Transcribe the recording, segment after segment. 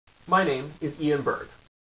My name is Ian Berg.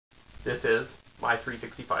 This is my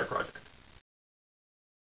 365 project.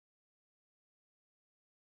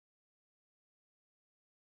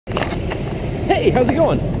 Hey, how's it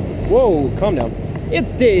going? Whoa, calm down. It's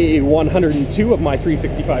day 102 of my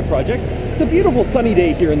 365 project. It's a beautiful sunny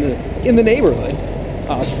day here in the neighborhood.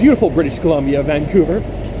 Beautiful British Columbia, Vancouver.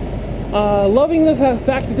 Loving the fact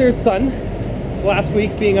that there's sun. Last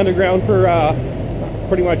week being underground for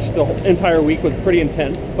pretty much the entire week was pretty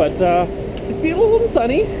intense, but it's beautiful and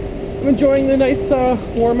sunny. I'm enjoying the nice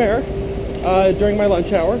warm air during my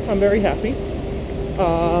lunch hour. I'm very happy.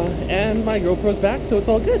 And my GoPro's back, so it's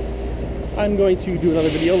all good. I'm going to do another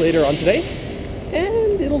video later on today,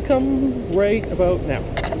 and it'll come right about now.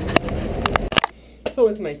 So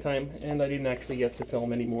it's nighttime, and I didn't actually get to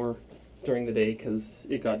film anymore during the day because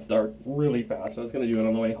it got dark really fast. I was going to do it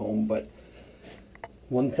on the way home, but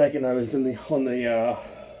one second I was on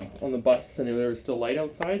the bus and there was still light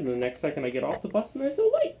outside, and the next second I get off the bus and there's no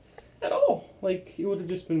light at all. Like, it would have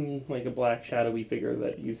just been like a black shadowy figure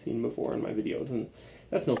that you've seen before in my videos, and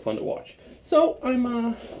that's no fun to watch. So I'm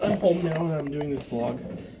home now and I'm doing this vlog,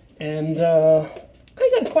 and I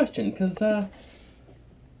got a question because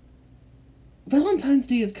Valentine's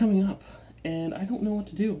Day is coming up and I don't know what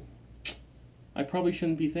to do. I probably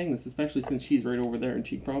shouldn't be saying this, especially since she's right over there and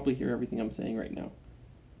she'd probably hear everything I'm saying right now.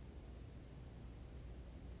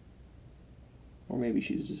 Or maybe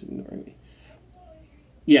she's just ignoring me.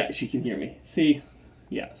 Yeah, she can hear me. See?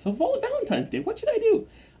 Yeah, so Valentine's Day, what should I do?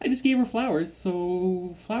 I just gave her flowers,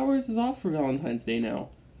 so flowers is off for Valentine's Day now.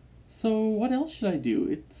 So what else should I do?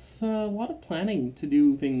 It's a lot of planning to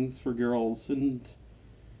do things for girls, and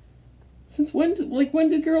since when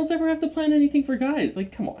did girls ever have to plan anything for guys?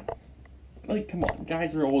 Like, come on. Like, come on.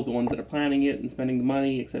 Guys are always the ones that are planning it and spending the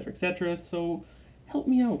money, etc., etc., so help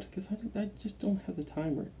me out, because I just don't have the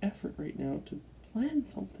time or effort right now to plan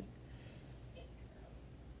something.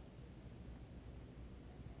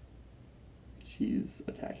 She's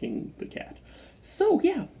attacking the cat. So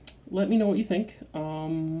yeah, let me know what you think.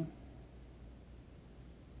 And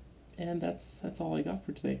that's all I got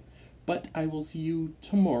for today. But I will see you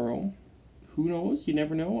tomorrow. Who knows? You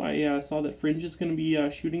never know. I saw that Fringe is going to be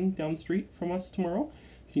shooting down the street from us tomorrow.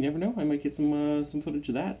 So you never know. I might get some footage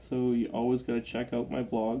of that. So you always got to check out my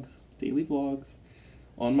vlogs, daily vlogs,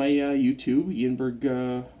 on my YouTube, Ian Berg,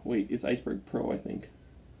 wait, it's Iceberg Pro, I think.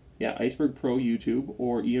 Yeah, Iceberg Pro YouTube,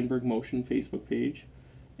 or Ian Berg Motion Facebook page.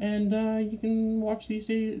 And you can watch these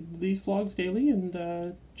vlogs daily and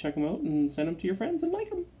check them out and send them to your friends and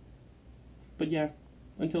like them. But yeah,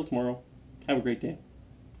 until tomorrow, have a great day,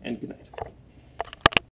 and good night.